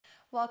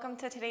Welcome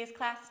to today's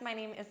class. My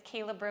name is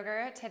Kayla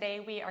Brugger. Today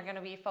we are going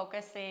to be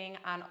focusing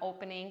on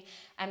opening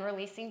and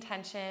releasing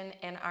tension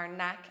in our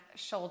neck,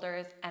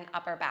 shoulders, and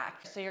upper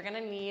back. So you're going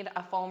to need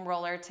a foam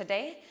roller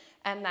today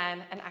and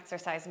then an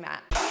exercise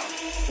mat.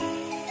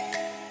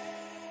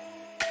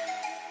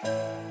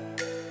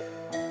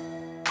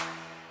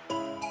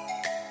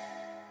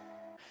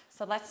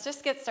 So let's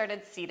just get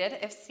started seated.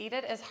 If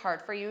seated is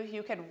hard for you,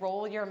 you could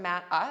roll your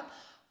mat up.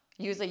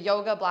 Use a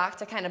yoga block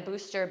to kind of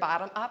boost your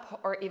bottom up,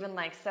 or even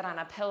like sit on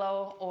a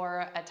pillow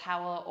or a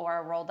towel or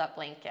a rolled up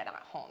blanket at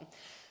home.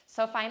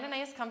 So find a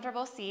nice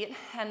comfortable seat,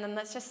 and then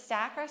let's just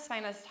stack our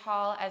spine as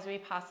tall as we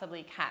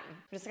possibly can. I'm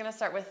just gonna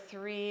start with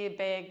 3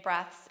 big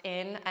breaths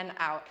in and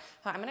out.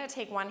 I'm gonna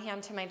take one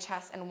hand to my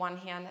chest and one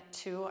hand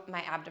to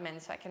my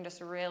abdomen so I can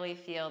just really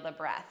feel the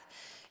breath.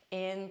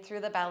 In through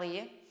the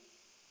belly.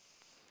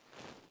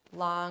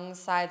 Long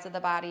sides of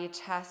the body,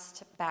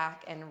 chest,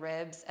 back, and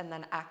ribs, and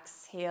then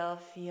exhale,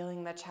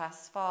 feeling the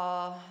chest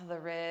fall, the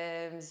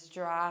ribs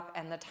drop,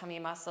 and the tummy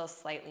muscles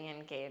slightly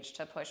engage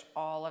to push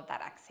all of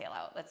that exhale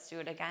out. Let's do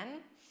it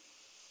again.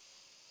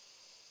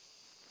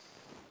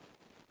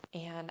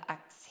 And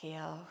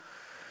exhale.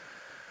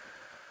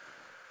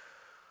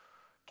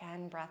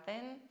 Again, breath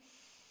in.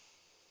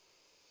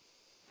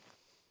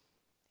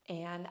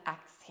 And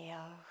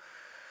exhale.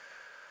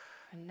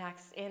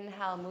 Next,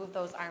 inhale, move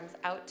those arms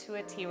out to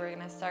a T. We're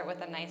gonna start with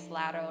a nice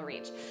lateral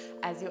reach.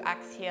 As you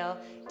exhale,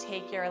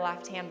 take your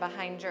left hand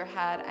behind your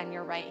head and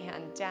your right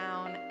hand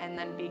down, and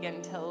then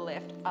begin to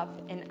lift up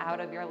and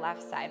out of your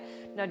left side.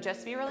 Now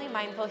just be really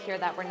mindful here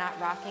that we're not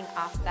rocking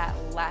off that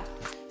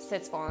left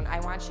sits bone. I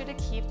want you to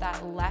keep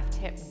that left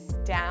hip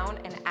down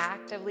and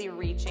actively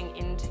reaching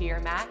into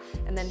your mat,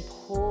 and then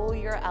pull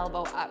your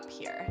elbow up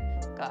here.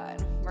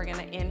 Good. We're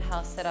gonna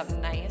inhale, sit up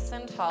nice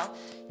and tall.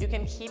 You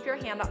can keep your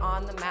hand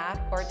on the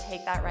mat or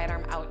take that right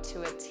arm out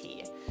to a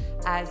T.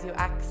 As you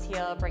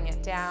exhale, bring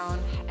it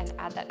down and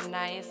add that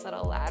nice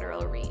little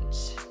lateral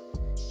reach.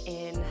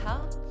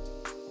 Inhale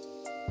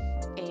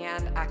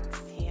and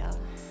exhale.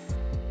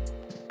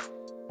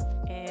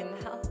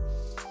 Inhale.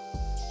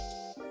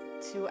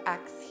 To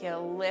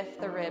exhale, lift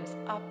the ribs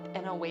up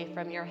and away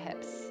from your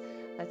hips.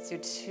 Let's do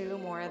 2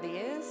 more of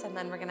these, and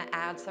then we're gonna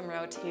add some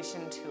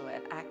rotation to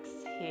it.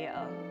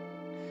 Exhale.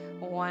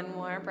 1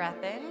 more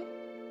breath in,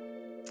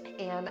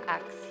 and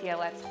exhale.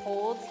 Let's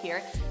hold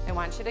here. I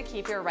want you to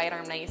keep your right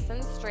arm nice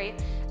and straight,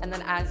 and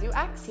then as you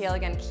exhale,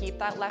 again, keep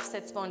that left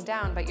sits bone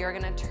down, but you're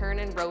gonna turn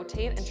and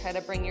rotate and try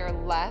to bring your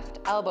left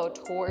elbow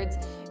towards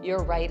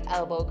your right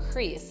elbow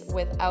crease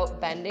without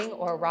bending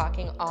or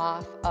rocking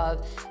off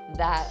of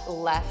that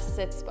left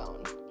sits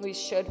bone. We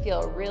should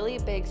feel a really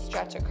big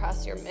stretch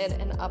across your mid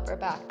and upper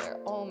back there.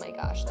 Oh my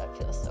gosh, that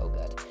feels so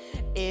good.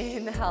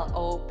 Inhale,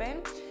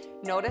 open.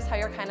 Notice how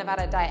you're kind of at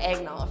a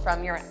diagonal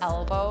from your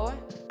elbow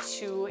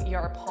to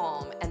your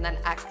palm, and then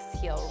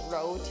exhale,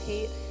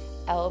 rotate,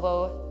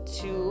 elbow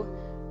to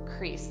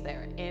crease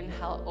there.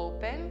 Inhale,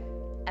 open,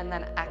 and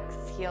then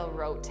exhale,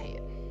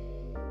 rotate.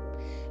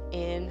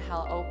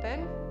 Inhale,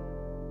 open,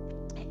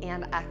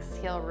 and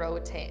exhale,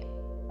 rotate.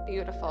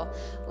 Beautiful.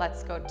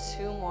 Let's go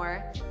 2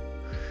 more.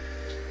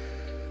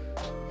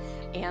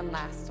 And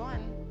last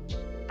one,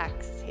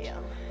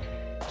 exhale.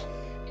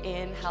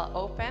 Inhale,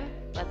 open.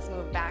 Let's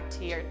move back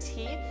to your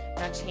T.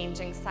 Now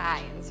changing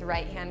sides.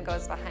 Right hand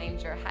goes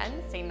behind your head.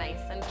 Stay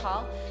nice and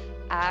tall.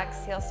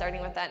 Exhale,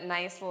 starting with that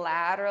nice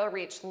lateral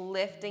reach,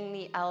 lifting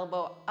the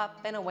elbow up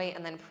and away,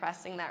 and then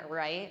pressing that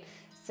right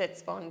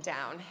sits bone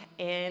down.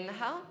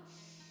 Inhale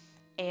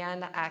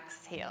and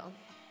exhale.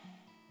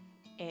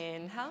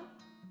 Inhale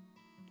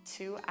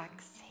to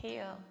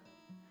exhale.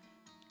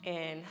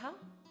 Inhale.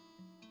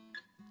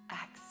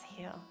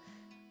 Exhale.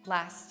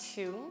 Last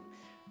 2.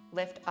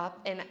 Lift up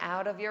and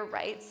out of your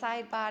right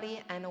side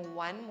body, and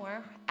 1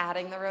 more.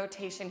 Adding the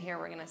rotation here,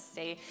 we're gonna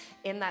stay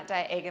in that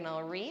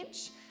diagonal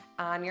reach.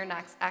 On your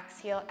next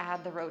exhale,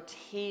 add the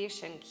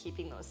rotation,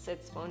 keeping those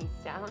sits bones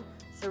down.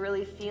 So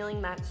really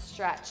feeling that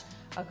stretch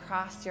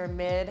across your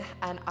mid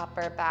and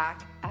upper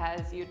back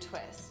as you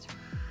twist.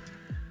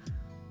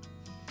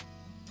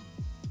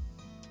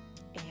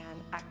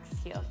 And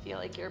exhale, feel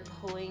like you're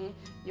pulling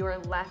your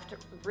left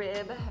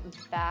rib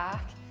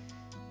back.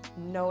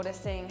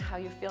 Noticing how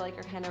you feel like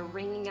you're kind of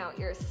wringing out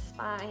your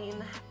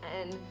spine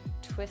and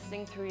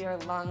twisting through your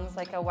lungs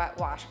like a wet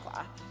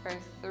washcloth for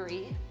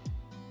 3.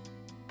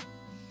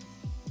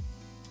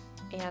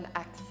 And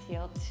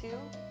exhale, 2.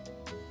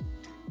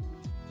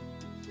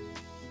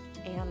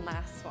 And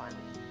last one.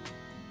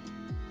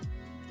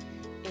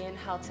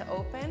 Inhale to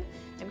open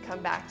and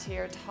come back to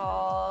your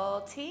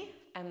tall T,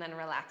 and then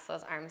relax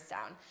those arms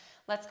down.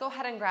 Let's go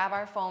ahead and grab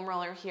our foam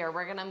roller here.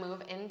 We're gonna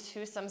move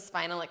into some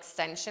spinal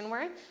extension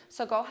work.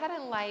 So go ahead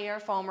and lay your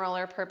foam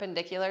roller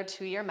perpendicular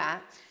to your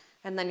mat,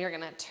 and then you're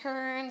gonna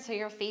turn so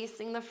you're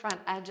facing the front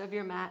edge of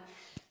your mat,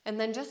 and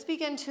then just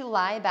begin to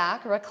lie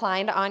back,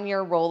 reclined on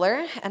your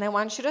roller, and I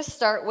want you to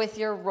start with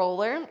your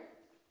roller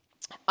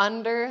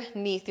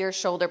underneath your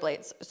shoulder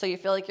blades. So you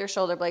feel like your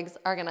shoulder blades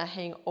are gonna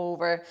hang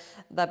over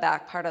the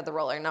back part of the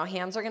roller. Now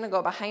hands are gonna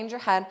go behind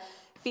your head,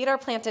 Feet are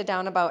planted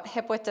down about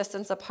hip-width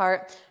distance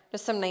apart.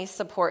 Just some nice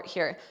support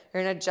here.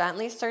 You're gonna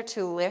gently start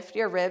to lift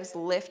your ribs,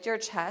 lift your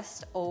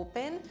chest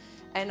open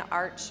and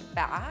arch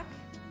back.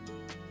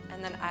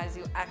 And then as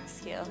you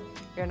exhale,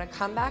 you're gonna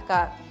come back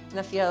up. You're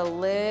gonna feel a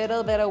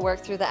little bit of work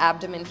through the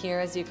abdomen here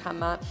as you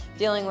come up,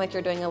 feeling like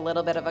you're doing a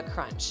little bit of a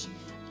crunch.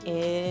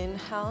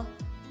 Inhale,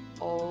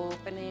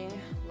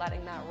 opening,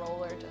 letting that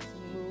roller just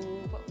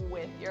move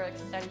with your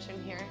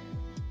extension here.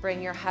 Bring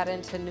your head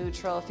into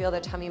neutral, feel the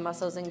tummy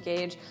muscles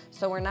engage.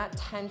 So we're not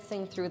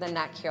tensing through the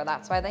neck here.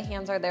 That's why the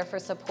hands are there for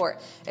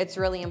support. It's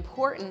really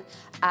important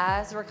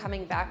as we're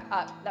coming back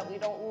up that we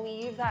don't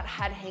leave that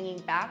head hanging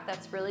back.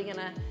 That's really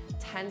gonna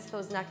tense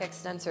those neck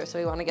extensors. So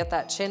we wanna get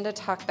that chin to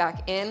tuck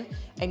back in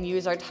and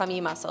use our tummy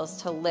muscles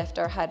to lift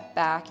our head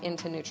back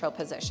into neutral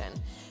position.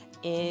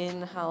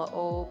 Inhale,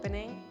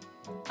 opening.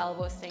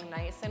 Elbows staying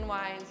nice and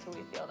wide so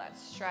we feel that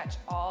stretch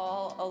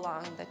all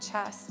along the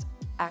chest.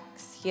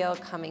 Exhale,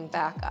 coming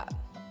back up.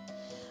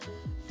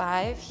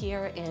 5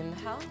 here,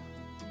 inhale.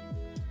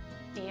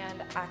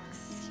 And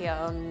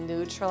exhale,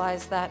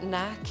 neutralize that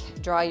neck.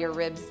 Draw your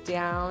ribs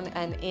down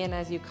and in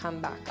as you come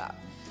back up.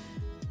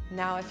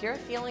 Now, if you're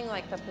feeling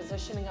like the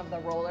positioning of the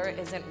roller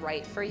isn't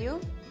right for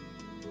you,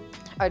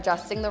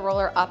 adjusting the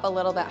roller up a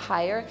little bit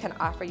higher can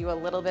offer you a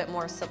little bit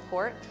more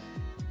support.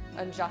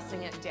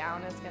 Adjusting it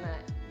down is gonna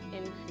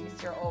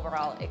increase your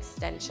overall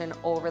extension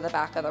over the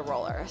back of the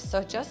roller.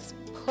 So just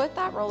put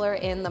that roller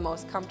in the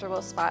most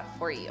comfortable spot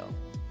for you.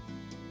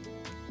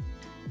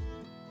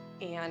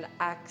 And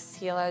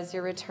exhale as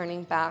you're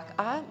returning back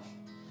up.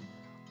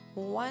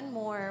 One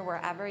more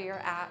wherever you're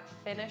at.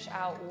 Finish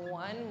out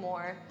one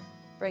more.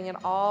 Bring it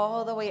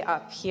all the way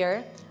up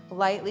here.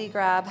 Lightly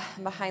grab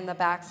behind the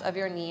backs of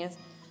your knees.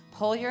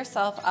 Pull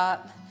yourself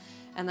up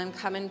and then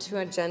come into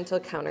a gentle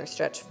counter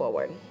stretch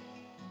forward.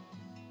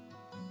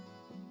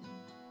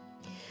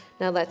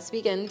 Now let's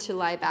begin to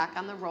lie back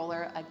on the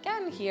roller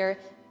again here,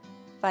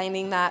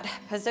 finding that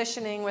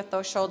positioning with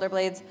those shoulder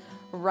blades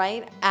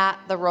right at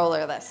the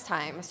roller this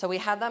time. So we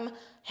had them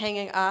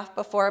hanging off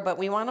before, but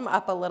we want them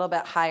up a little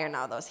bit higher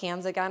now. Those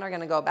hands again are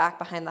gonna go back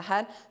behind the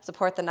head,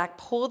 support the neck,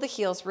 pull the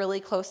heels really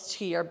close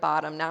to your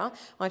bottom now. I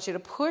want you to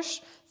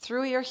push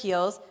through your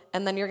heels,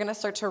 and then you're gonna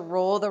start to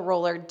roll the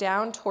roller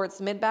down towards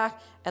mid-back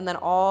and then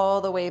all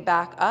the way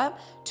back up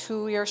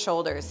to your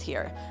shoulders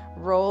here.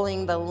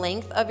 Rolling the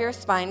length of your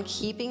spine,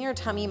 keeping your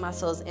tummy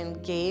muscles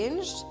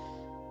engaged.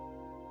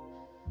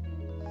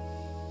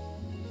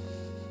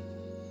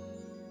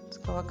 Let's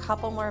go a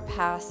couple more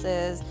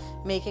passes,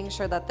 making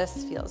sure that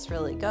this feels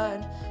really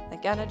good.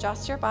 Again,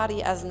 adjust your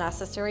body as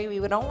necessary.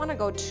 We don't want to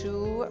go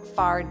too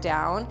far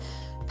down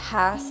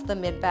past the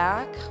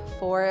mid-back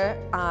for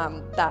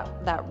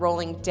that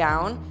rolling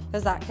down,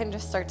 because that can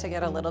just start to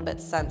get a little bit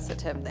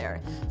sensitive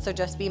there. So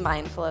just be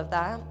mindful of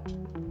that.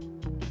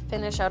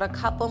 Finish out a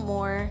couple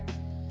more,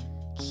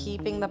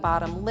 keeping the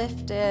bottom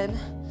lifted.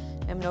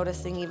 I'm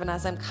noticing even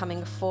as I'm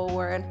coming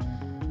forward,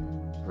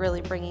 really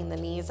bringing the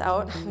knees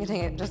out. I'm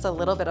getting just a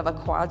little bit of a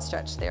quad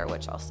stretch there,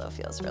 which also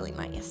feels really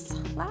nice.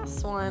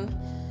 Last one,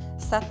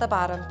 set the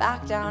bottom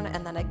back down,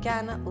 and then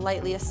again,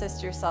 lightly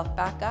assist yourself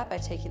back up by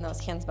taking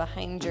those hands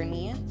behind your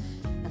knee.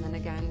 And then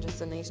again,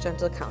 just a nice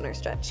gentle counter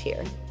stretch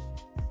here.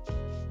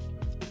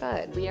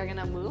 Good, we are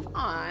gonna move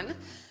on.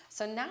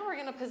 So now we're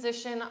gonna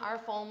position our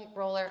foam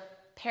roller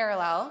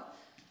parallel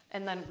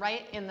and then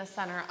right in the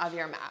center of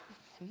your mat.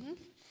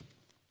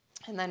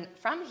 And then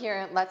from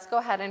here, let's go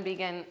ahead and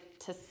begin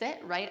to sit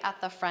right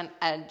at the front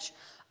edge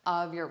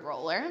of your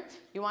roller.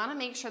 You wanna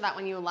make sure that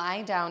when you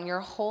lie down, your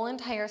whole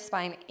entire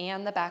spine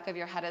and the back of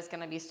your head is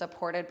gonna be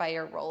supported by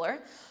your roller.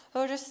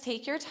 So just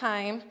take your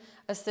time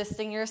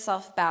assisting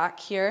yourself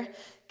back here.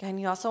 Again,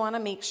 you also wanna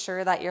make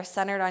sure that you're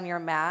centered on your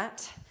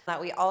mat,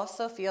 that we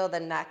also feel the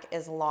neck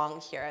is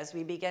long here. As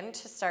we begin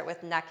to start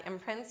with neck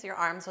imprints, your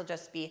arms will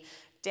just be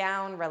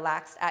down,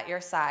 relaxed at your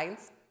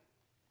sides.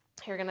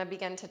 You're gonna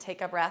begin to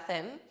take a breath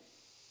in.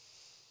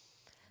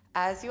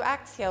 As you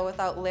exhale,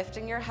 without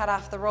lifting your head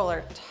off the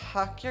roller,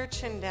 tuck your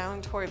chin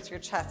down towards your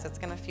chest. It's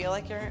gonna feel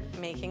like you're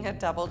making a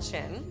double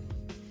chin.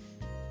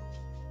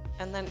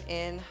 And then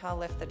inhale,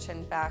 lift the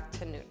chin back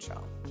to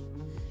neutral.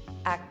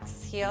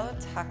 Exhale,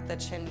 tuck the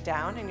chin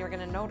down, and you're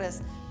gonna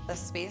notice the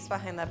space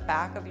behind the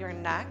back of your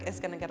neck is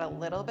gonna get a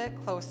little bit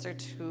closer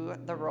to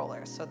the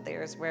roller. So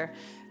there's where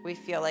we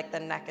feel like the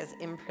neck is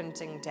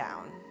imprinting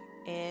down.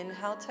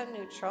 Inhale to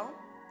neutral,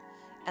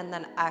 and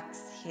then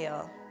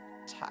exhale,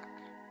 tuck.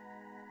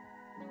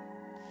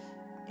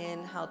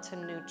 Inhale to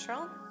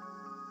neutral,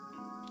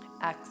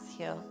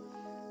 exhale,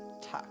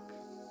 tuck.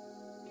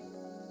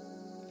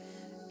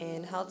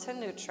 Inhale to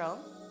neutral,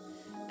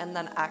 and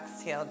then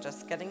exhale,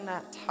 just getting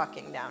that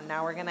tucking down.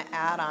 Now we're gonna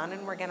add on,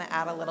 and we're gonna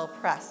add a little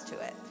press to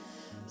it.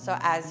 So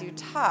as you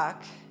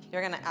tuck,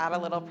 you're gonna add a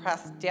little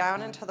press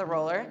down into the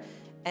roller,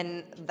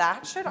 and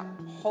that should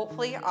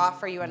hopefully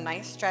offer you a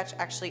nice stretch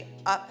actually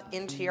up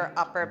into your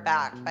upper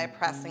back by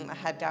pressing the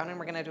head down, and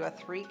we're gonna do a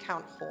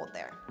 3-count hold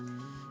there.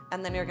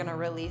 And then you're gonna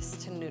release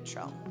to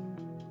neutral.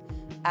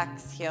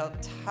 Exhale,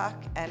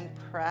 tuck and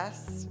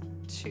press,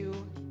 2,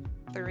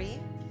 3.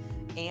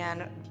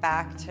 and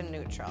back to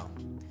neutral.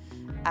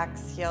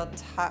 Exhale,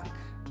 tuck,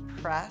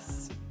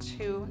 press,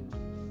 2,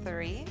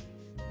 3,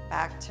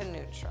 back to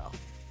neutral.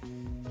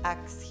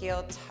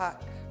 Exhale,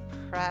 tuck,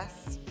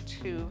 press,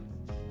 2,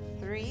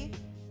 3,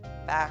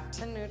 back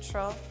to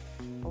neutral.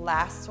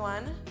 Last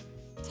one,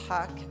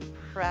 tuck,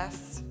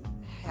 press,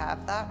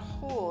 have that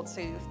hold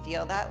so you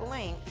feel that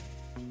length,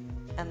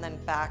 and then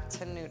back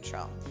to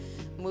neutral.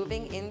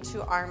 Moving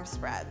into arm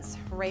spreads.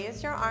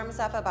 Raise your arms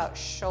up about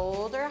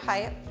shoulder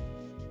height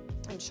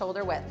and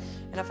shoulder width.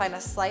 You're gonna find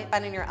a slight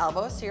bend in your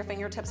elbows so your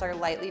fingertips are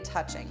lightly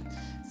touching.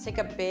 Let's take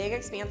a big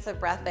expansive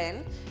breath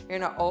in. You're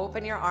gonna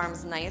open your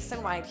arms nice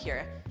and wide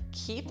here.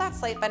 Keep that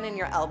slight bend in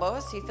your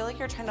elbows so you feel like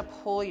you're trying to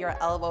pull your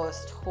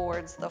elbows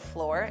towards the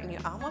floor, and you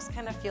almost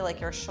kind of feel like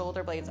your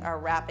shoulder blades are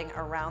wrapping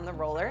around the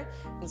roller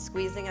and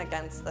squeezing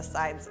against the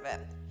sides of it.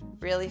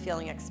 Really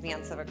feeling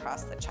expansive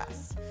across the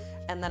chest.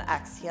 And then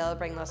exhale,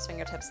 bring those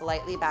fingertips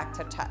lightly back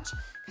to touch.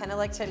 Kind of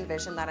like to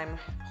envision that I'm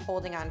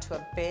holding on to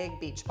a big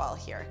beach ball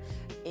here.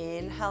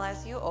 Inhale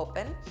as you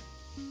open.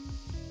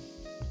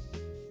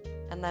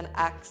 And then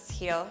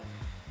exhale,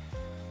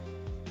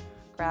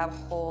 grab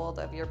hold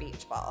of your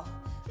beach ball.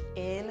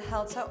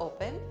 Inhale to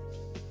open.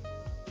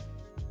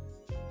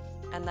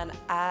 And then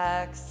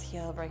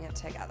exhale, bring it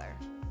together.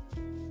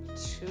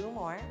 2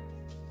 more.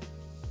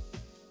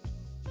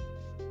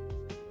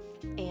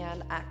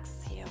 And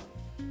exhale.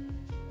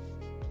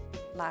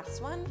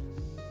 Last one.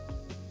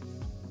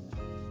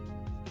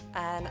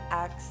 And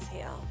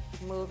exhale.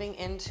 Moving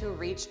into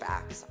reach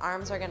backs.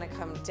 Arms are gonna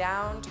come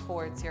down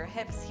towards your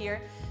hips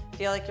here.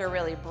 Feel like you're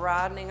really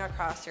broadening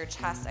across your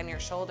chest and your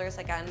shoulders.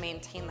 Again,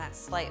 maintain that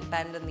slight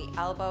bend in the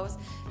elbows.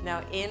 Now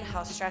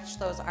inhale, stretch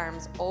those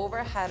arms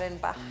overhead and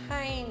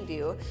behind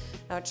you.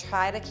 Now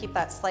try to keep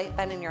that slight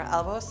bend in your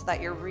elbows so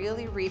that you're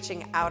really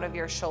reaching out of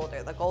your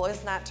shoulder. The goal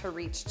is not to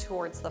reach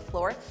towards the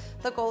floor.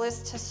 The goal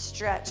is to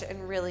stretch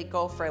and really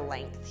go for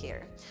length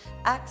here.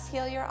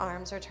 Exhale, your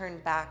arms return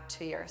back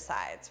to your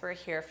sides. We're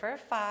here for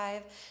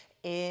 5.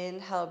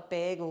 Inhale,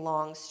 big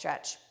long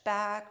stretch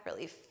back,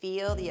 really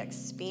feel the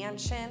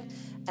expansion,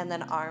 and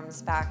then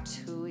arms back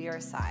to your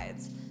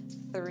sides.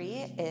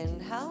 3,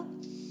 inhale.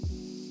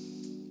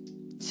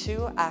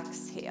 2,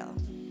 exhale.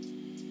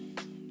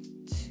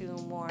 2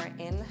 more,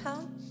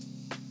 inhale.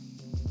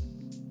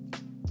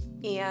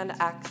 And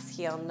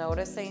exhale,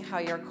 noticing how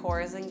your core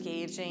is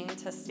engaging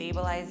to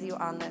stabilize you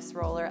on this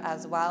roller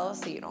as well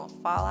so you don't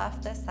fall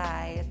off the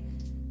side.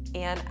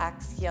 And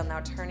exhale,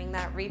 now turning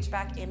that reach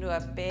back into a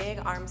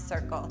big arm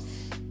circle.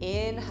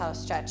 Inhale,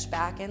 stretch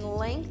back and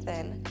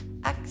lengthen.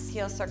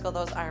 Exhale, circle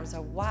those arms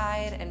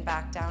wide and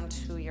back down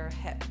to your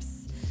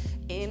hips.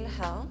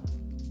 Inhale,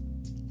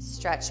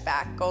 stretch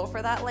back. Go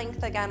for that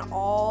length again,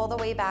 all the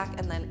way back,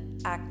 and then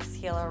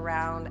exhale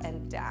around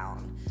and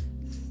down.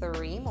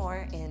 3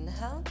 more,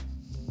 inhale.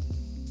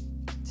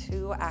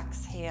 2,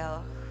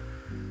 exhale.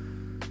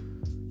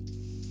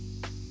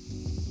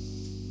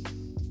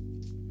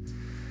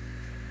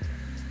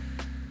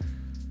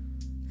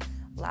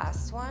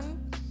 Last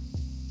one.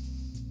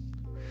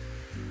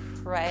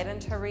 Right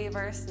into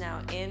reverse.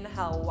 Now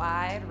inhale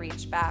wide,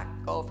 reach back,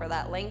 go for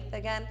that length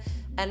again,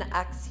 and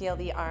exhale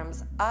the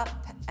arms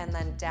up and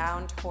then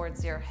down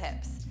towards your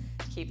hips.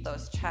 Keep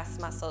those chest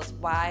muscles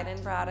wide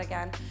and broad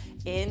again.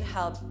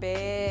 Inhale,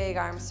 big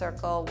arm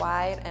circle,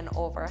 wide and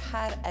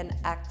overhead, and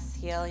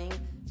exhaling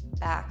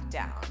back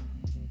down.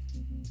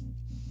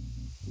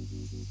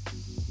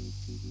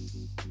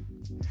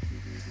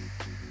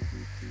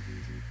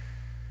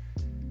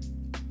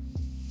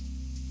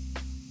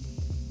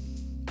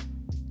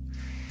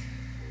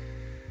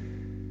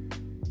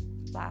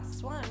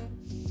 Last one.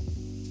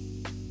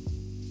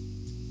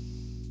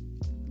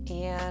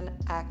 And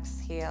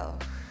exhale.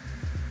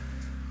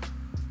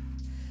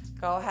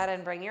 Go ahead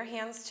and bring your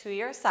hands to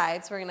your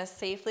sides. We're gonna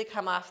safely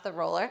come off the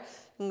roller.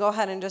 And go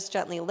ahead and just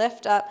gently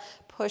lift up,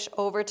 push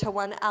over to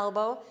one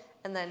elbow,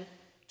 and then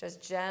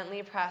just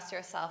gently press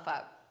yourself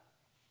up.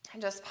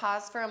 And just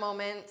pause for a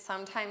moment.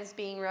 Sometimes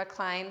being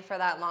reclined for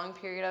that long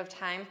period of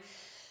time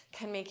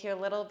can make you a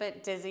little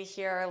bit dizzy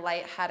here or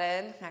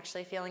lightheaded. I'm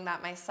actually feeling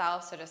that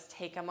myself, so just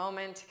take a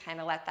moment to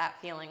kind of let that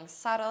feeling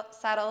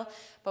settle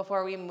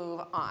before we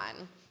move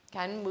on.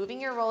 Again, moving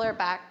your roller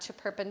back to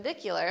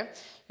perpendicular,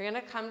 you're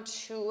gonna come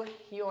to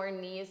your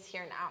knees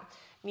here now.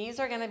 Knees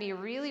are gonna be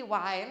really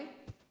wide,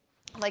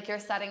 like you're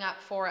setting up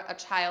for a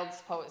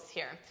child's pose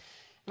here.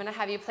 I'm gonna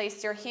have you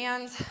place your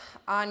hands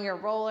on your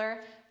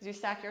roller as you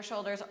stack your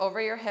shoulders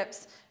over your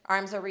hips,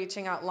 arms are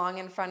reaching out long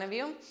in front of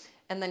you,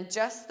 and then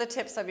just the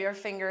tips of your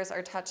fingers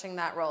are touching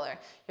that roller.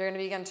 You're gonna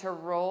begin to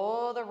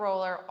roll the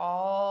roller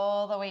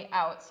all the way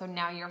out. So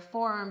now your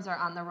forearms are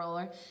on the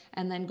roller,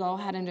 and then go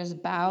ahead and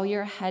just bow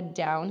your head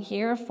down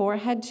here,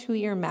 forehead to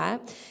your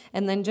mat,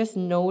 and then just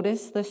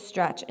notice the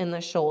stretch in the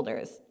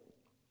shoulders.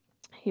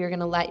 You're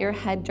gonna let your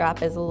head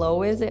drop as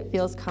low as it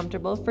feels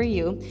comfortable for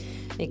you,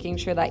 making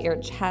sure that your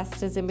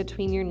chest is in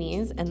between your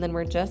knees, and then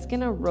we're just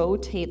gonna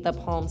rotate the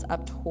palms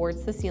up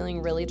towards the ceiling,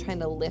 really trying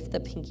to lift the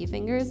pinky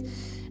fingers.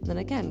 And then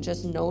again,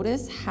 just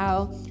notice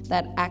how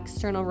that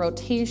external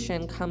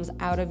rotation comes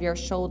out of your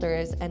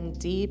shoulders and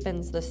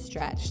deepens the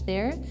stretch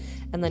there.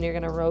 And then you're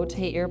gonna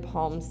rotate your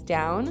palms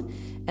down,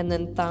 and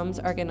then thumbs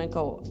are gonna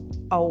go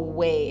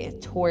away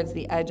towards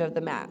the edge of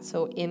the mat,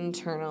 so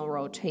internal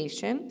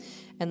rotation.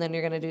 And then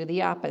you're gonna do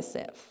the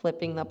opposite,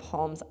 flipping the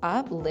palms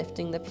up,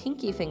 lifting the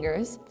pinky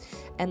fingers,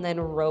 and then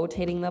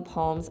rotating the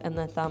palms and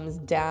the thumbs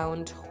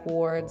down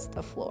towards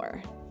the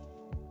floor.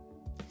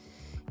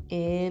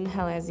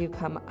 Inhale as you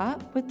come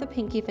up with the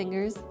pinky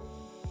fingers,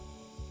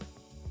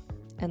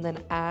 and then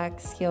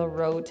exhale,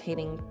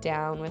 rotating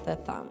down with the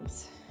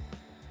thumbs.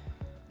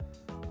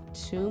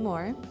 2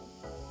 more.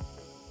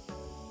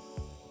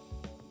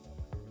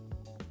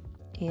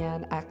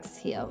 And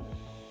exhale.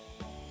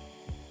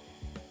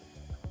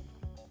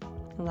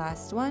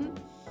 Last one.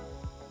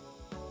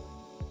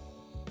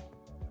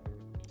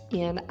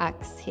 And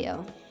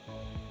exhale.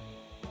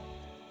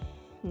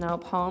 Now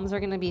palms are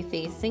going to be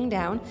facing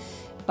down.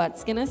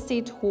 Butt's going to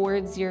stay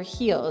towards your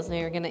heels. Now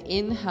you're going to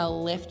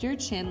inhale, lift your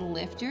chin,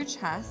 lift your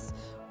chest.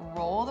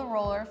 Roll the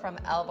roller from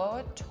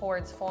elbow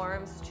towards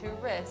forearms to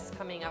wrists,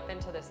 coming up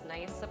into this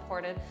nice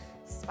supported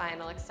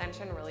spinal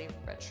extension, really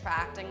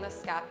retracting the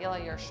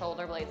scapula, your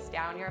shoulder blades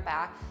down your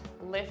back,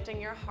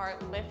 lifting your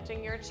heart,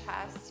 lifting your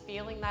chest,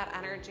 feeling that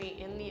energy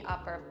in the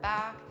upper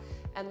back,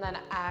 and then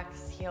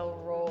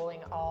exhale, rolling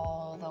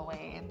all the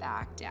way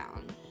back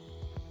down.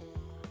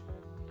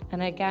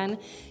 And again,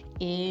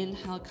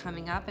 inhale,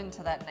 coming up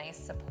into that nice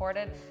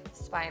supported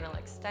spinal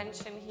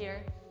extension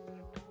here.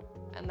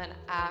 And then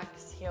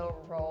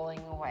exhale,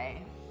 rolling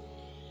away.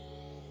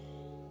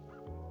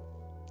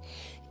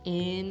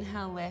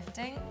 Inhale,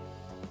 lifting.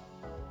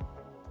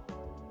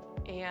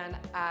 And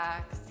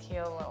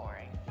exhale,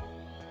 lowering.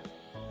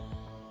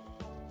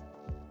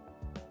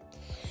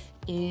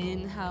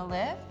 Inhale,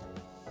 lift.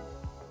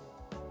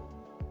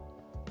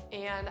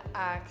 And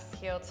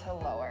exhale to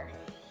lower.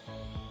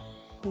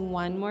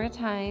 One more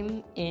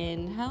time.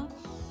 Inhale.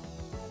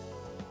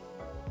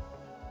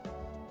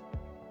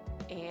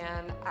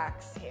 And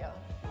exhale.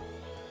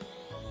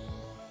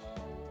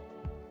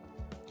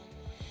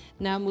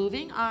 Now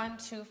moving on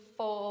to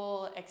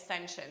full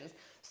extensions.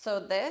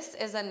 So this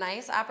is a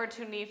nice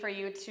opportunity for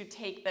you to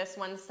take this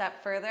one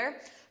step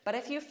further, but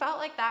if you felt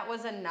like that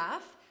was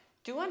enough,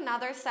 do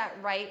another set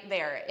right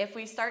there. If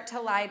we start to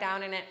lie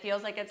down and it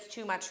feels like it's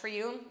too much for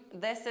you,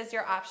 this is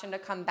your option to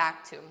come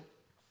back to.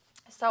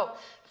 So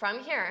from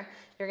here,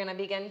 you're gonna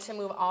begin to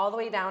move all the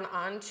way down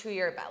onto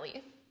your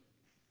belly.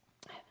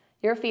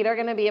 Your feet are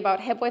gonna be about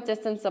hip width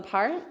distance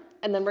apart,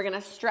 and then we're gonna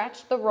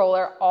stretch the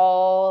roller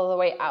all the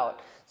way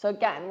out. So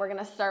again, we're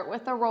gonna start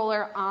with the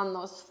roller on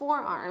those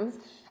forearms,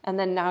 and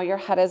then now your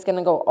head is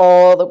gonna go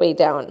all the way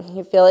down.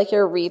 You feel like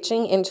you're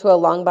reaching into a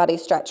long body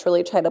stretch.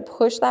 Really try to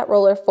push that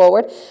roller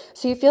forward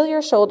so you feel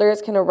your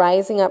shoulders kind of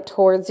rising up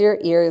towards your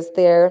ears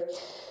there.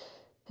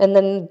 And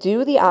then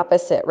do the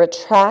opposite.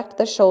 Retract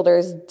the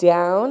shoulders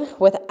down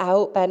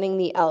without bending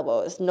the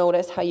elbows.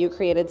 Notice how you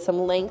created some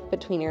length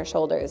between your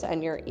shoulders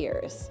and your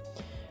ears.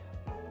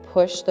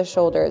 Push the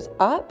shoulders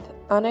up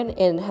on an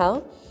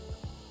inhale.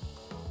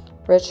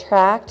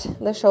 Retract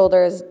the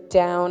shoulders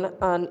down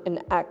on an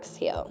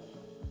exhale.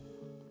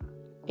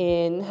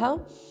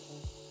 Inhale.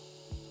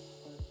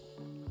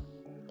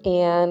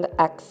 And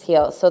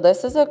exhale. So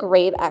this is a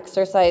great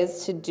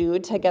exercise to do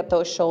to get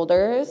those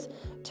shoulders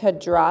to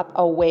drop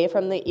away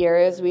from the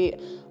ears. We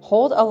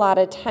hold a lot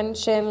of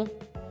tension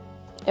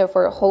if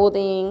we're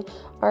holding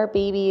our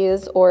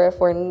babies, or if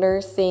we're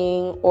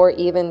nursing, or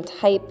even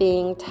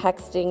typing,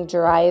 texting,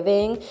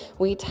 driving.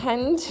 We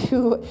tend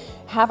to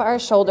have our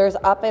shoulders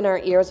up in our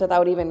ears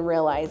without even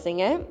realizing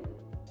it.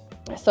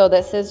 So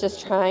this is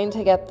just trying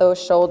to get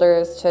those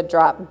shoulders to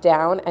drop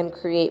down and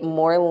create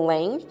more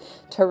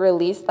length to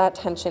release that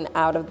tension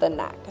out of the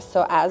neck.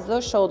 So as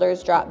those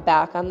shoulders drop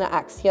back on the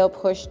exhale,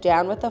 push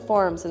down with the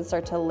forearms and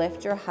start to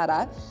lift your head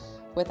up.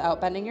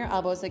 Without bending your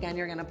elbows, again,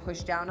 you're gonna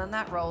push down on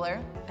that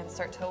roller and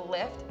start to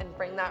lift and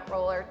bring that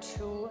roller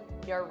to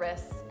your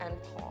wrists and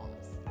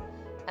palms,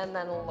 and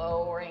then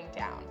lowering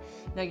down.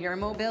 Now your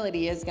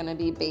mobility is gonna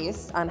be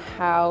based on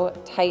how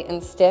tight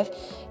and stiff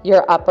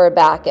your upper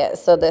back is.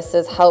 So this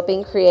is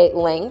helping create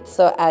length.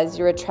 So as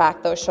you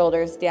retract those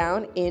shoulders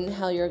down,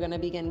 inhale, you're gonna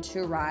begin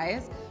to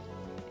rise,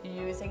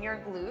 using your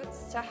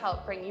glutes to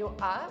help bring you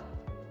up,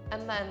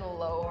 and then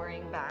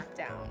lowering back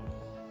down.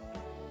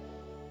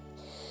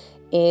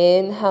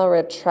 Inhale,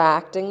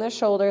 retracting the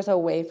shoulders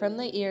away from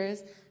the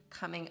ears,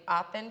 coming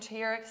up into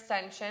your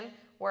extension.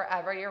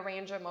 Wherever your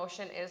range of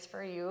motion is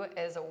for you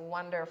is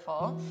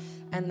wonderful.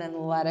 And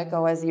then let it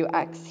go as you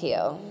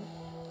exhale.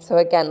 So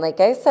again, like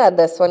I said,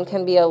 this one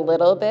can be a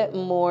little bit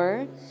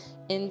more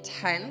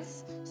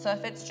intense. So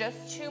if it's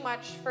just too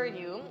much for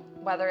you,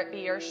 whether it be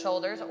your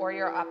shoulders or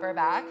your upper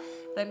back,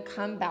 then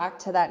come back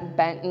to that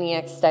bent knee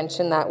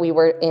extension that we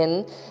were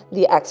in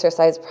the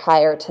exercise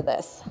prior to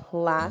this.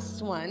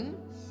 Last one.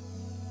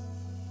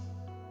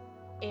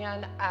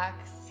 And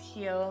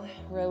exhale,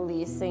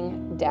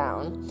 releasing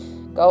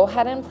down. Go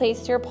ahead and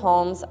place your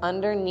palms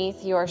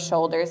underneath your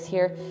shoulders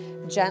here.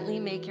 Gently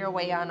make your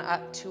way on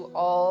up to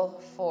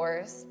all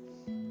fours.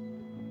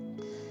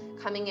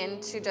 Coming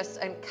into just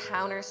a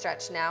counter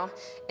stretch now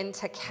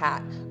into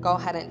cat. Go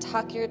ahead and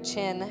tuck your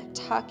chin,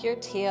 tuck your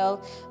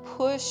tail,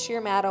 push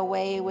your mat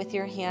away with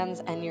your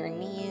hands and your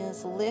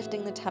knees,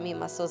 lifting the tummy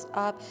muscles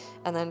up,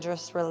 and then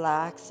just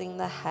relaxing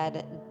the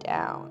head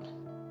down.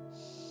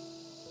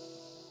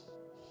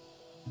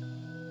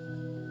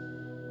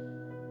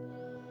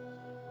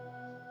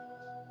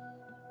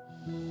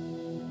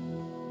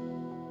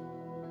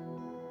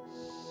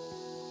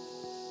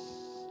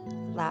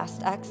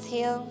 Last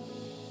exhale.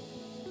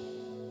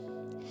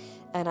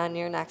 And on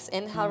your next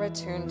inhale,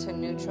 return to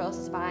neutral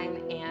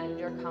spine and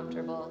your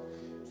comfortable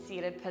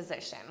seated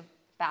position.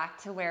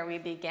 Back to where we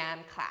began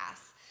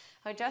class.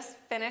 I just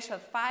finished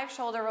with 5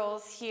 shoulder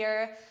rolls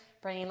here,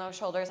 bringing those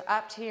shoulders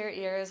up to your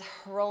ears,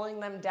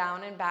 rolling them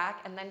down and back,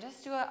 and then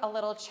just do a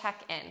little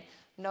check-in.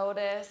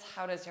 Notice,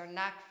 how does your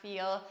neck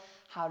feel?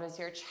 How does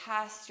your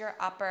chest, your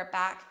upper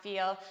back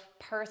feel?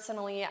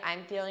 Personally,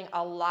 I'm feeling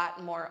a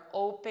lot more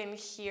open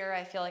here.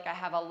 I feel like I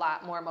have a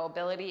lot more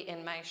mobility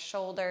in my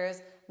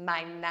shoulders.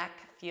 My neck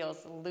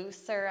feels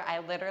looser. I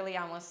literally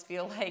almost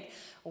feel like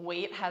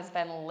weight has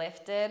been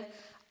lifted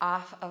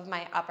off of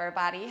my upper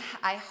body.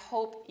 I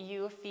hope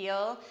you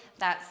feel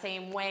that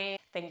same way.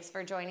 Thanks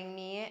for joining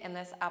me in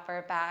this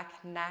upper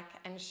back, neck,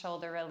 and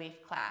shoulder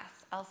relief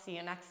class. I'll see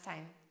you next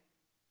time.